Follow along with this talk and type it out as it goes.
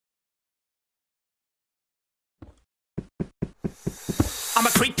I'm a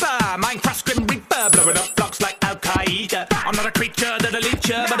creeper, Minecraft's Grim Reaper, blowing up blocks like Al-Qaeda. I'm not a creature that'll eat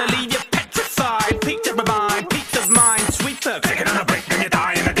ya, but I'll leave you petrified. Peak to remind, peace of mind, sweeper. Taking on a break, then you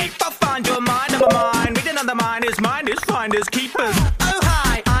die in the deep. I'll find your mind, I'm a mind. Reading on the minders, finders, keepers. Oh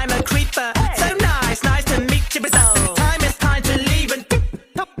hi, I'm a creeper, so nice to meet you. But time is time to leave and tick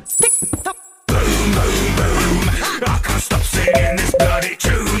tock. Boom, boom, boom. I can't stop singing this bloody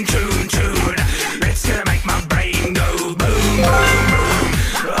tune. It's gonna make my brain go boom, boom, boom.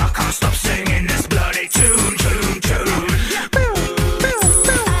 I can't stop singing this bloody tune. Boom, boom,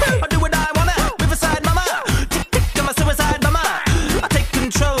 boom. I do what I wanna, Riverside mama. Tick, tick, I'm a suicide mama. I take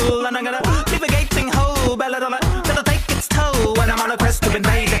control and I'm gonna leave a gaping hole. Belladonna, that'll take its toll when I'm on a quest to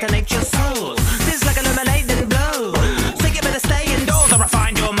invade, detonate your soul. This is like a illuminating blow. So you better stay indoors or I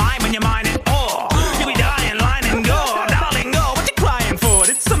find your mind when you're mining ore. You'll be dying, line and gore. Darling, go, what you crying for?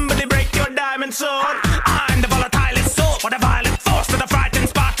 Did somebody break your diamond sword? I'm the volatile sort, what a violent force to the frightened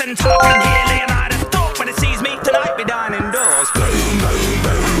Spartan talking here. Leonidas thought when it sees me tonight be dying indoors. Boom, boom,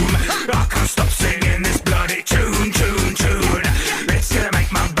 boom. I can't stop singing this bloody tune. It's gonna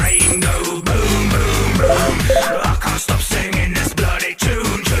make my brain go boom, boom, boom. I can't stop singing this bloody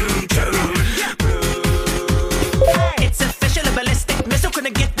tune. It's official, a ballistic missile,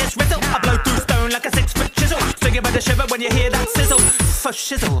 couldn't get this rizzle. I blow through stone like a 6-foot chisel. So you better shiver when you hear that sizzle. For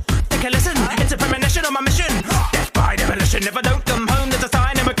shizzle, take a listen, it's a premonition on my mission. Death by demolition, if I don't come home there's a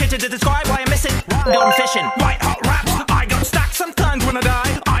sign in my kitchen to describe why I'm missing. Gone fishing, white hot raps, I got stacks. Sometimes when I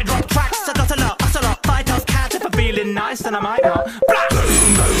die, I drop tracks. I got a lot, fight off cats. If I'm feeling nice then I might not. Blast!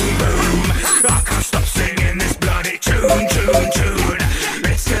 Boom, boom, boom. I can't stop singing this bloody tune.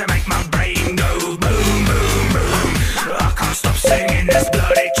 It's gonna make my brain go boom, boom, boom. I can't stop singing this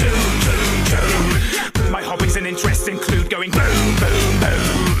bloody tune. My hobbies and interests include going boom, boom,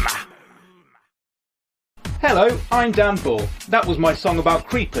 boom. Hello, I'm Dan Bull. That was my song about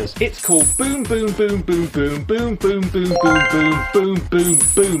creepers. It's called Boom Boom Boom Boom Boom Boom Boom Boom Boom Boom Boom Boom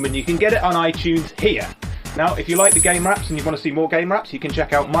Boom, and you can get it on iTunes here. Now, if you like the game raps and you want to see more game raps, you can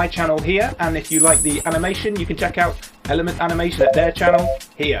check out my channel here, and if you like the animation, you can check out Element Animation at their channel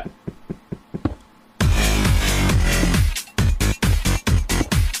here.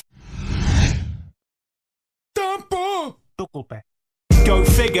 Go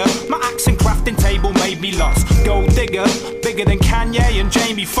figure, my axe and crafting table made me lost. Gold digger, bigger than Kanye and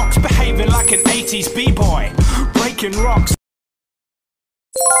Jamie Foxx, behaving like an 80s b-boy, breaking rocks.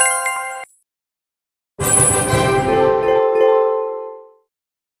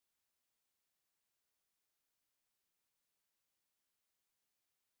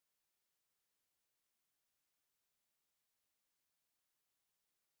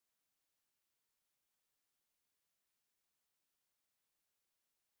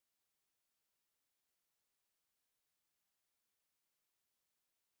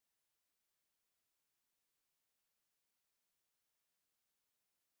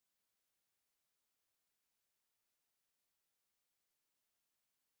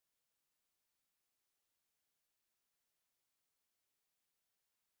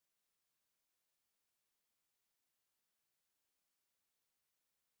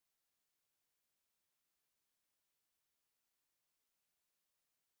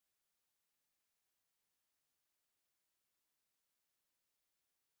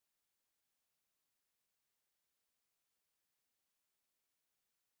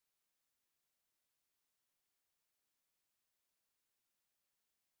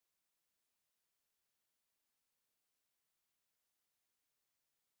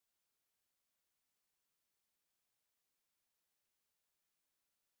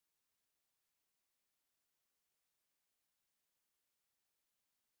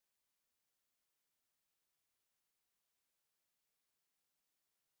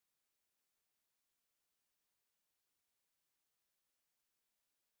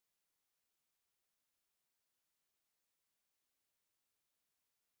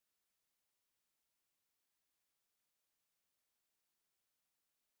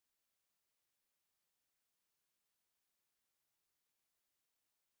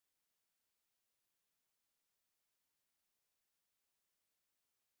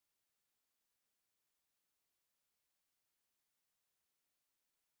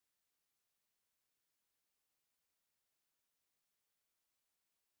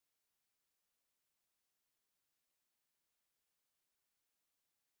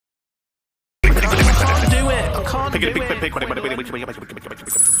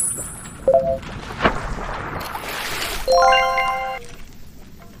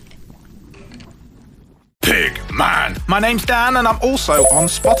 Pigman. My name's Dan and I'm also on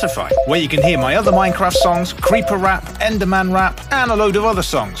Spotify, where you can hear my other Minecraft songs, Creeper Rap, Enderman Rap, and a load of other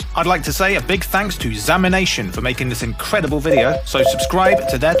songs. I'd like to say a big thanks to Zamination for making this incredible video, so subscribe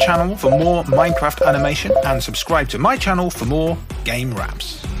to their channel for more Minecraft animation and subscribe to my channel for more game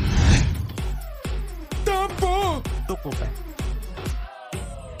raps. Double.